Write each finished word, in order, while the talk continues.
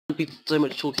be so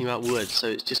much talking about wood, so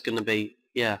it's just gonna be,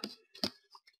 yeah.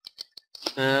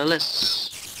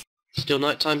 Let's... Still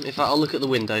nighttime? In fact, I'll look at the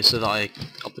window so that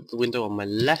I'll put the window on my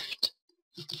left.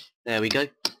 There we go.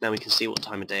 Now we can see what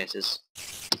time of day it is.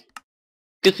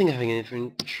 Good thing having an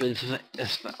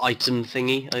item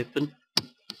thingy open.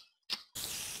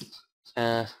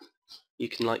 You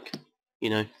can, like, you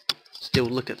know, still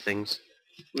look at things.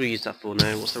 What do we use that for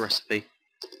now? What's the recipe?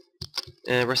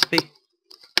 Recipe?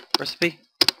 Recipe?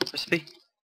 Recipe?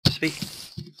 Recipe?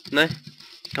 No?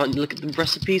 Can't look at the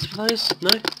recipes for those?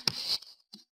 No?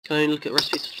 Can I look at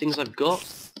recipes for things I've got?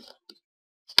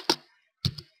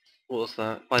 What was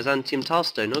that? Byzantium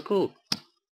tilestone. Oh, cool.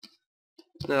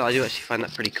 No, I do actually find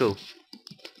that pretty cool.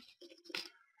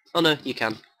 Oh no, you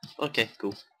can. Okay,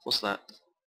 cool. What's that?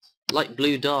 Light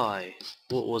blue dye.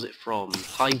 What was it from?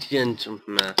 High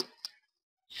gentleman.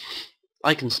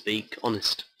 I can speak,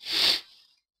 honest.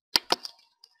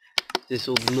 Is this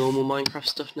all the normal Minecraft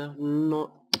stuff now?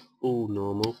 Not all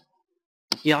normal.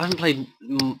 Yeah, I haven't played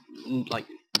like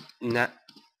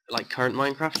current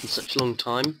Minecraft in such a long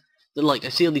time that, like, I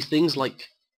see all these things like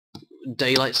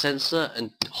daylight sensor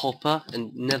and hopper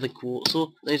and nether quartz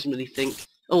ore, and I just really think,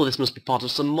 oh, this must be part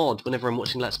of some mod whenever I'm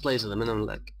watching Let's Plays of them, and I'm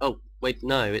like, oh, wait,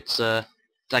 no, it's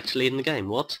actually in the game.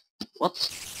 What? What?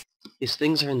 These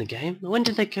things are in the game? When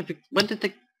did they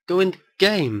go in the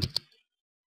game?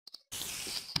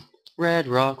 Red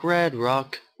rock,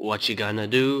 what you gonna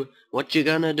do? What you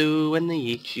gonna do when they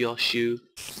eat your shoe?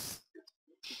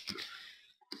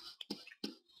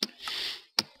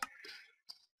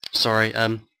 Sorry,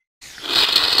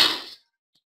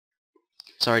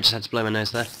 sorry, just had to blow my nose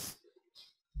there.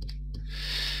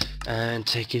 And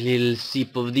take a little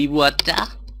sip of the water.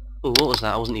 Oh, what was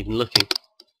that? I wasn't even looking.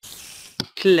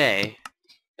 Clay.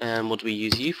 And what do we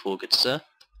use you for, good sir?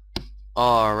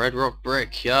 Ah, red rock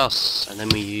brick, yes. And then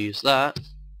we use that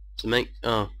to make...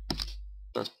 Oh,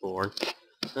 that's boring.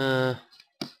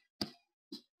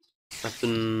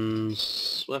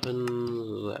 Weapons...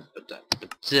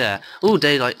 Yeah. Oh,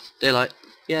 daylight. Daylight.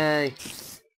 Yay.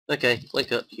 Okay,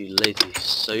 wake up, you lazy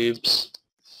sobs.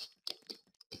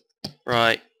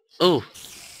 Right. Oh.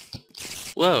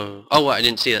 Whoa. Oh, wait, I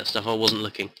didn't see that stuff. I wasn't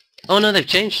looking. Oh, no, they've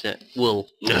changed it. Wool.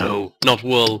 No, not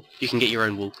wool. You can get your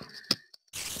own wool.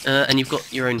 And you've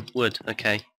got your own wood.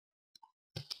 Okay.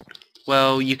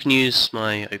 Well, you can use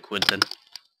my oak wood then.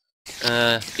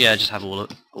 Yeah, just have all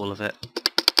of it.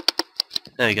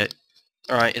 There you go.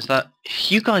 Alright, is that...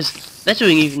 You guys, they're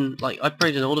doing even... Like, I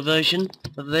played an older version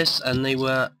of this, and they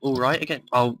were alright again.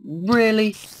 Oh,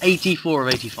 really? 84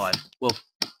 of 85. Well,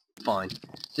 fine.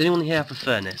 Does anyone here have a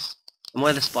furnace? And why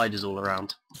are there spiders all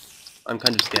around? I'm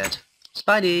kind of scared.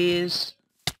 Spiders!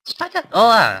 Spider! Oh,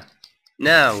 ah!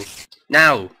 No!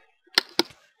 No!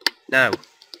 No!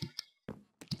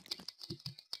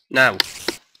 No!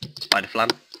 Spider flan.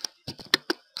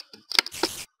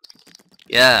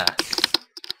 Yeah!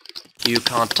 You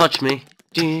can't touch me.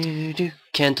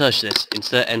 Can't touch this.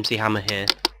 Insert MC Hammer here.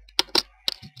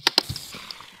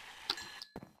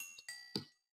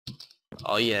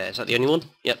 Oh yeah, is that the only one?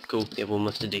 Yep, cool. The other one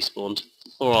must have despawned.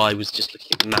 Or I was just looking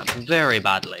at the map very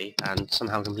badly and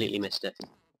somehow completely missed it.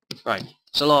 Right,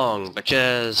 so long,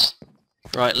 bitches.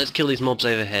 Right, let's kill these mobs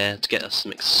over here to get us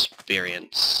some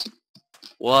experience.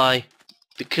 Why?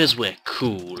 Because we're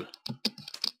cool.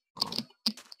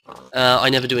 I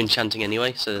never do enchanting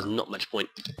anyway, so there's not much point.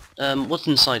 What's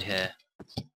inside here?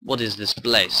 What is this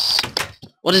place?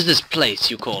 What is this place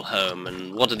you call home,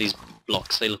 and what are these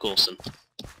blocks? They look awesome.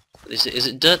 Is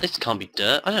it dirt? This can't be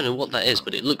dirt. I don't know what that is,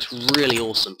 but it looks really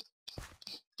awesome.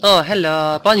 Oh,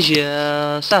 hello,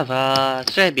 bonjour, ça va,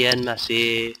 très bien,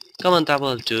 merci. Comment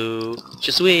allez-vous?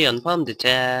 Je suis un pomme de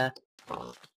terre.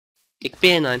 Ik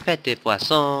ben ein petit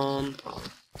poisson.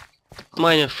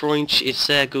 Meine Freund ist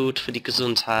sehr gut für die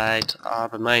Gesundheit,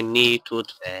 aber mein Knie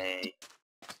tut weh.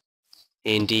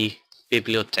 In die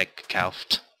Bibliothek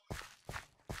gekauft.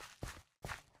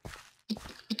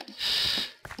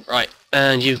 Right,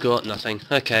 and you've got nothing.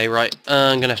 Okay, right,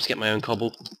 I'm gonna have to get my own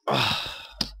cobble.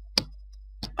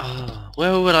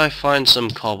 Where would I find some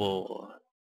cobble?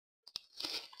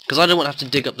 Because I don't want to have to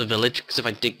dig up the village, because if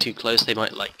I dig too close they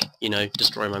might, like, you know,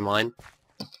 destroy my mine.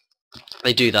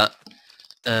 They do that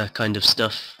kind of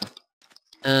stuff.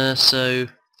 So...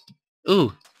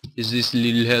 Ooh, is this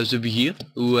little house over here?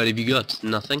 Ooh, what have you got?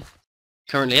 Nothing.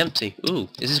 Currently empty. Ooh,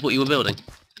 is this what you were building?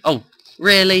 Oh,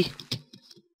 really?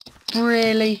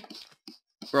 Really?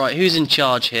 Right, who's in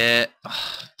charge here?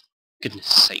 Oh, goodness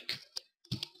sake.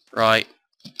 Right.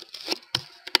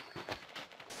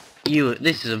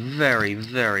 This is a very,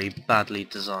 very badly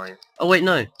designed... Oh wait,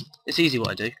 no. It's easy what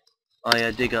I do.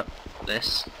 I dig up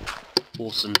this.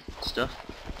 awesome stuff.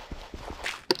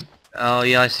 Oh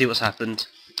yeah, I see what's happened.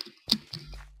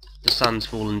 The sun's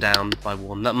fallen down by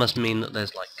one. That must mean that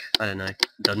there's like, I don't know, a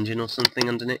dungeon or something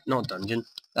underneath. Not a dungeon.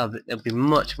 There'd be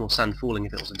much more sand falling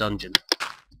if it was a dungeon.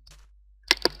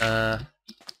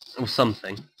 Or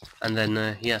something. And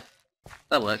then, yeah,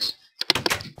 that works.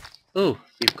 Oh,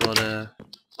 you've got a...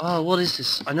 Oh, what is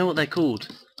this? I know what they're called.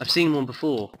 I've seen one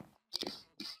before.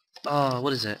 Oh,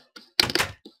 what is it?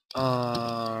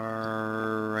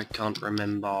 I can't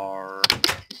remember.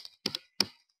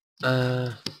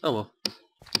 Oh well.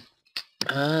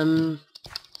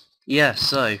 Yeah,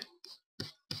 so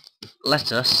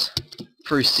let us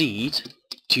proceed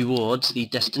towards the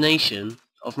destination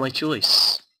of my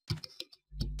choice.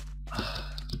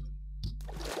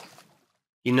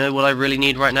 You know what I really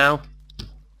need right now?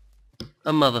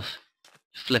 A mother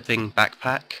flipping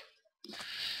backpack.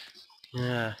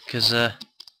 Yeah, 'cause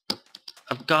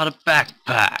I've got a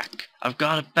backpack. I've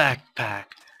got a backpack.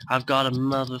 I've got a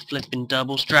mother flipping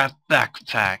double strap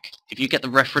backpack. If you get the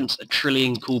reference, a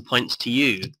trillion cool points to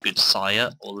you, good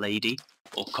sire or lady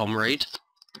or comrade.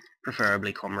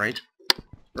 Preferably comrade.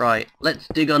 Right, let's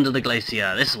dig under the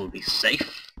glacier. This will be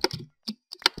safe.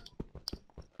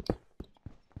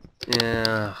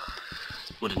 Yeah,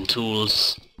 wooden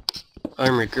tools.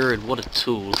 Oh my god, what a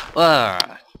tool.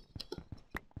 Ah!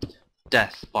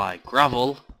 Death by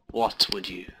gravel. What would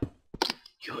you?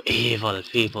 You evil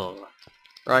people.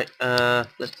 Right,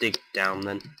 let's dig down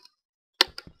then.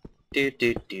 Do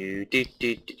do do do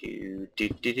do do do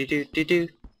do do do do do.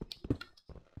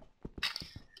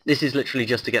 This is literally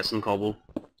just to get some cobble,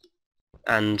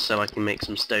 and so I can make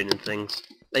some stone and things.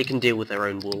 They can deal with their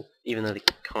own wool, even though they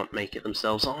can't make it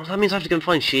themselves. Oh, that means I have to go and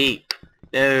find sheep.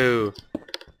 No,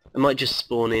 I might just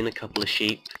spawn in a couple of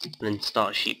sheep and then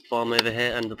start a sheep farm over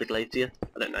here under the glacier.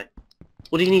 I don't know.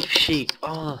 What do you need for sheep?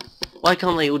 Oh, why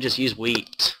can't they all just use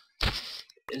wheat?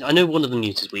 I know one of them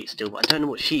uses wheat still, but I don't know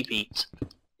what sheep eat.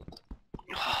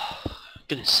 Oh,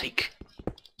 goodness sake.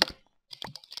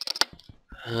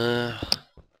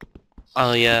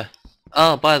 Oh yeah.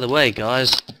 Oh, by the way,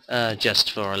 guys,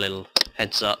 just for a little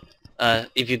heads up,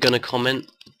 if you're gonna comment,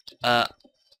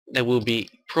 there will be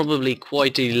probably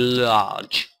quite a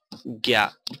large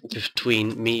gap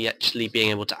between me actually being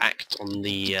able to act on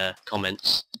the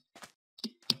comments.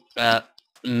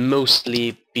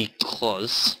 Mostly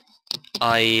because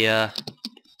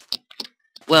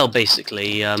well,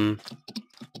 basically,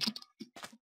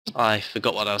 I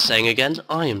forgot what I was saying again.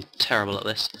 I am terrible at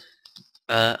this.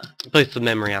 Both the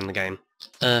memory and the game.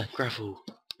 Gravel.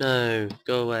 No,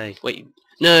 go away. Wait,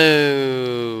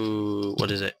 no! What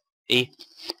is it? E?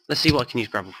 Let's see what I can use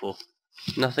gravel for.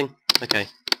 Nothing? Okay.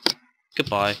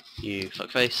 Goodbye, you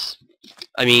fuckface.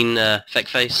 I mean,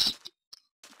 feckface.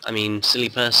 I mean, silly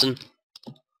person.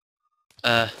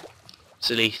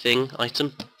 Silly thing,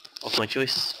 item of my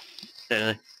choice.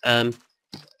 Don't know.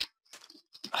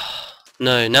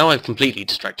 No, now I've completely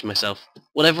distracted myself.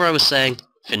 Whatever I was saying,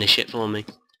 finish it for me.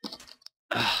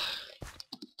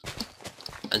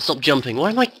 And stop jumping. Why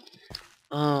am I...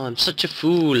 Oh, I'm such a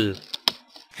fool.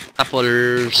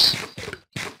 Apples.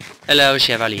 Hello,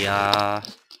 Chevalier.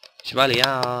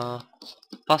 Chevalier.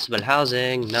 Possible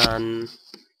housing, none.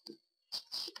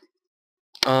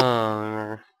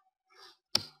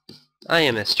 I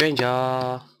am a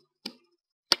stranger.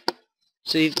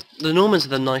 See, the Normans are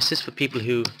the nicest for people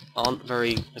who aren't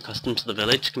very accustomed to the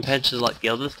village compared to like the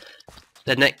others.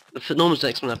 The Normans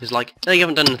next one up is like, no, you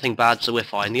haven't done anything bad, so we're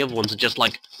fine. The other ones are just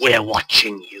like, we're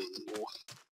watching you.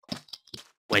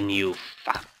 When you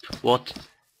fap. What?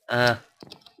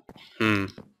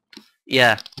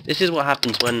 Yeah, this is what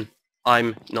happens when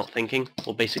I'm not thinking,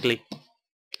 or basically,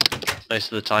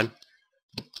 most of the time.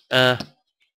 Oh,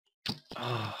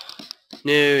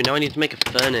 no, now I need to make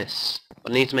a furnace.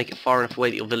 I need to make it far enough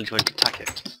away that your village won't attack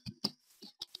it.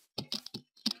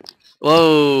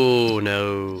 Whoa,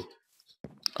 no.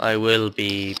 I will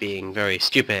be being very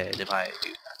stupid if I do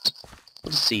that.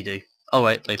 What does C do? Oh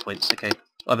wait, waypoints, okay.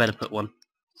 I better put one.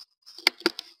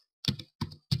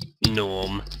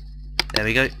 Norm. There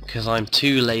we go, because I'm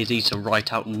too lazy to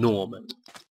write out Norman.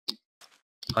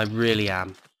 I really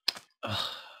am. Ugh,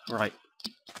 right.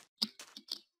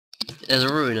 There's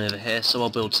a ruin over here, so I'll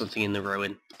build something in the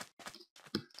ruin.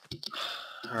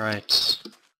 Alright.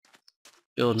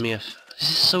 Build me a... This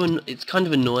is so... It's kind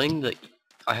of annoying that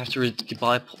I have to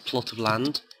buy a plot of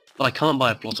land, but I can't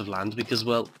buy a plot of land because,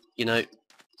 well, you know,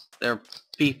 there are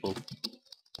people.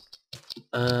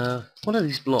 What are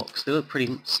these blocks? They look pretty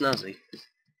snazzy.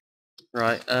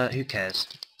 Right, who cares?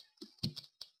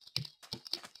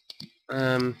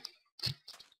 I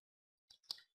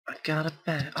got a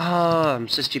bag. Oh, I'm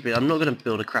so stupid. I'm not going to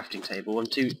build a crafting table. I'm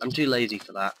too lazy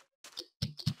for that.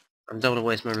 I don't want to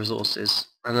waste my resources.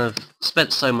 And I've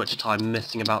spent so much time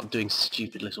messing about doing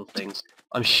stupid little things.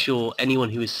 I'm sure anyone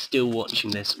who is still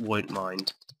watching this won't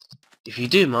mind. If you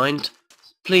do mind,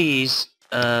 please,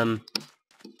 I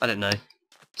don't know,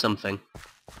 something.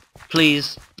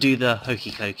 Please do the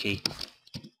hokey cokey.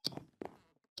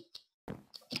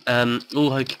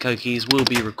 All hokey cokeys will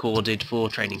be recorded for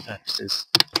training purposes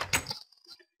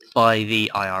by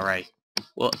the IRA.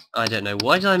 What? I don't know.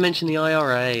 Why did I mention the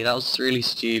IRA? That was really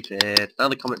stupid. Now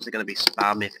the comments are going to be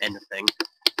spam, if anything.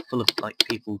 Full of, like,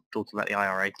 people talking about the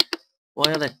IRA.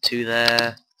 Why are there two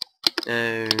there?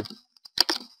 No.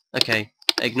 Okay,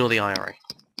 ignore the IRA.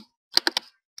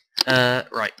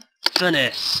 Right.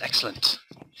 Furnace! Excellent.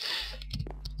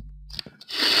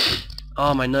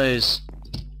 Oh, my nose.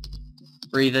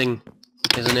 Breathing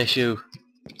is an issue.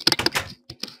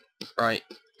 Right.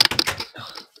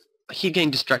 I keep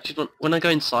getting distracted. When I go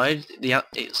inside,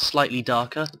 it's slightly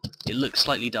darker. It looks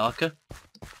slightly darker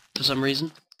for some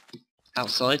reason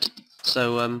outside.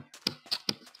 So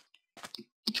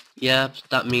yeah,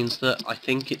 that means that I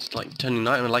think it's like turning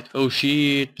night and I'm like, oh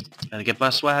shit, gotta get my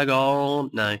swag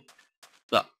on. No,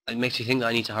 but it makes me think that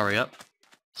I need to hurry up.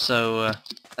 So and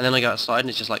then I go outside and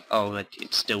it's just like, oh,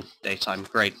 it's still daytime.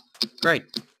 Great, great.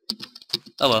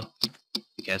 Oh well,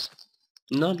 who cares?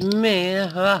 Not me.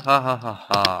 Ha ha ha ha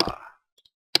ha.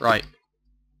 Right.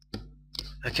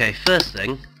 Okay, first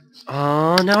thing.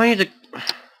 Oh, now I need to...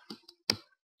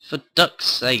 For duck's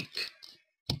sake.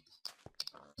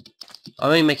 I'm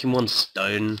only making one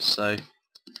stone, so...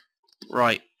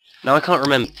 Right. Now I can't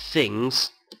remember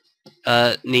things.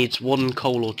 Needs one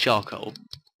coal or charcoal.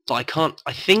 But I can't...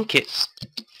 I think it's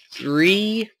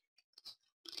 3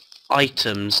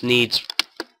 items needs...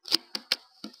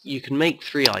 You can make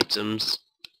 3 items,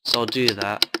 so I'll do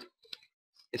that.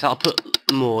 If I'll put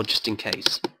more just in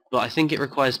case. But I think it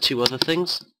requires 2 other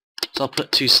things. So I'll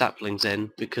put 2 saplings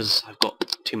in because I've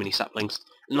got too many saplings.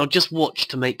 And I'll just watch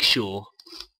to make sure.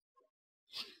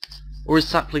 Or is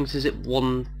saplings, is it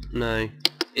 1? No.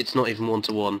 It's not even 1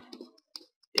 to 1.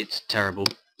 It's terrible.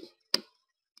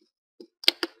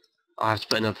 I have to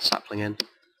put another sapling in.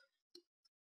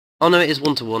 Oh no, it is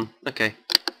 1 to 1. Okay.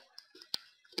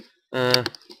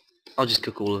 I'll just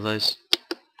cook all of those.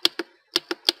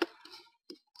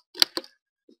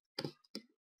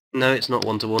 No, it's not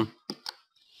 1 to 1.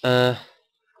 Oh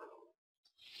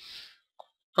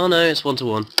no, it's 1 to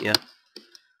 1. Yeah.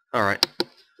 Alright.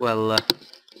 Well,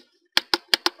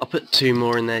 I'll put 2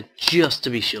 more in there just to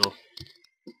be sure.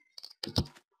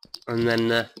 And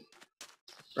then,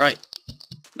 right.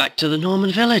 Back to the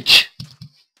Norman village!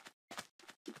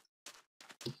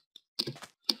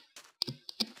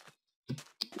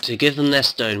 To give them their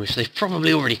stone, which they've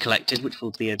probably already collected, which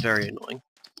will be very annoying.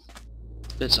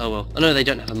 But oh well. I know they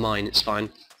don't have a mine, it's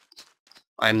fine.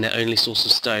 I am their only source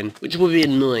of stone, which will be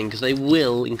annoying because they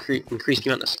will increase the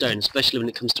amount of stone, especially when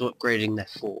it comes to upgrading their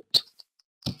fort.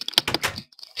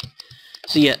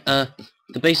 So yeah,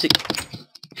 the basic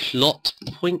plot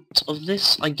point of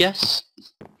this, I guess,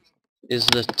 is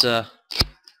that,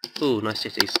 ooh, nice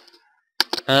cities.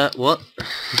 What?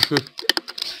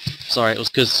 Sorry, it was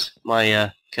because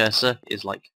my, cursor is,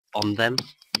 like, on them.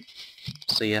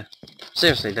 So yeah.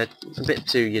 Seriously, they're a bit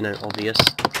too, you know, obvious.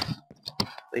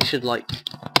 They should, like,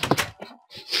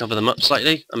 cover them up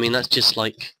slightly. I mean, that's just,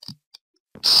 like,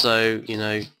 so, you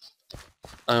know...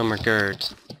 Oh my god.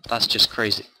 That's just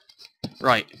crazy.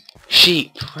 Right.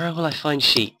 Sheep. Where will I find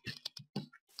sheep?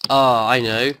 Ah, I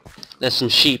know. There's some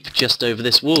sheep just over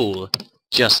this wall.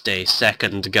 Just a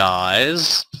second,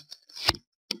 guys.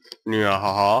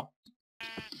 Nyahaha.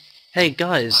 Hey,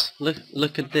 guys.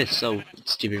 Look at this. Oh,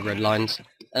 stupid red lines.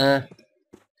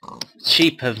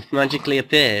 Sheep have magically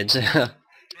appeared.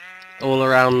 All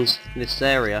around this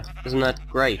area. Isn't that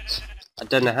great? I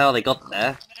don't know how they got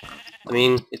there. I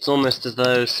mean, it's almost as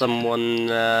though someone,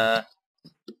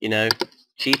 you know,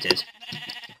 cheated.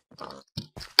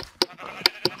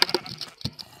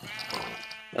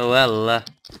 Oh well,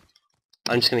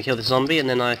 I'm just going to kill the zombie and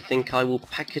then I think I will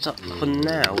pack it up for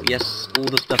now. Yes, all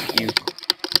the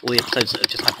episodes that have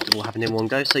just happened will happen in one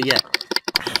go, so yeah.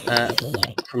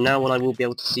 From now on I will be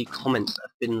able to see comments that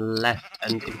have been left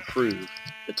and improved.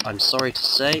 But I'm sorry to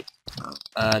say,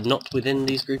 not within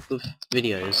these group of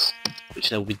videos, which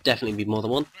there will definitely be more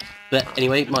than one. But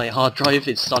anyway, my hard drive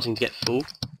is starting to get full.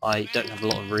 I don't have a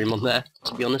lot of room on there,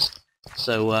 to be honest.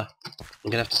 So I'm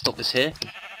going to have to stop this here.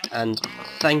 And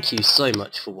thank you so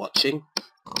much for watching.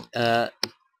 I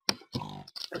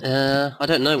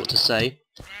don't know what to say.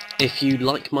 if you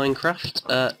like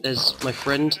Minecraft, there's my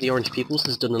friend, the Orange Peoples,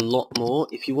 has done a lot more.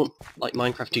 If you want like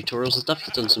Minecraft tutorials and stuff,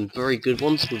 he's done some very good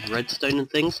ones with redstone and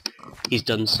things. He's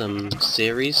done some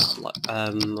series like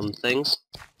on things,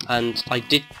 and I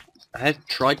have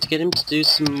tried to get him to do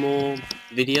some more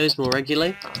videos more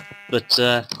regularly, but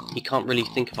he can't really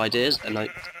think of ideas, and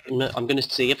I'm going to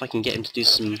see if I can get him to do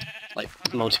some like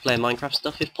multiplayer Minecraft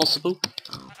stuff if possible,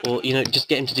 or just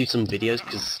get him to do some videos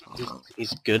because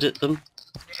he's good at them.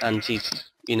 And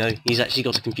he's actually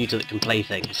got a computer that can play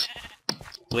things,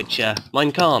 which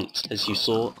mine can't, as you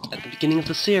saw at the beginning of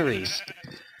the series.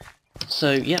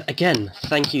 So yeah, again,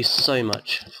 thank you so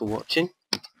much for watching,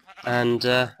 and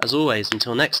as always,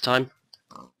 until next time,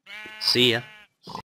 see ya.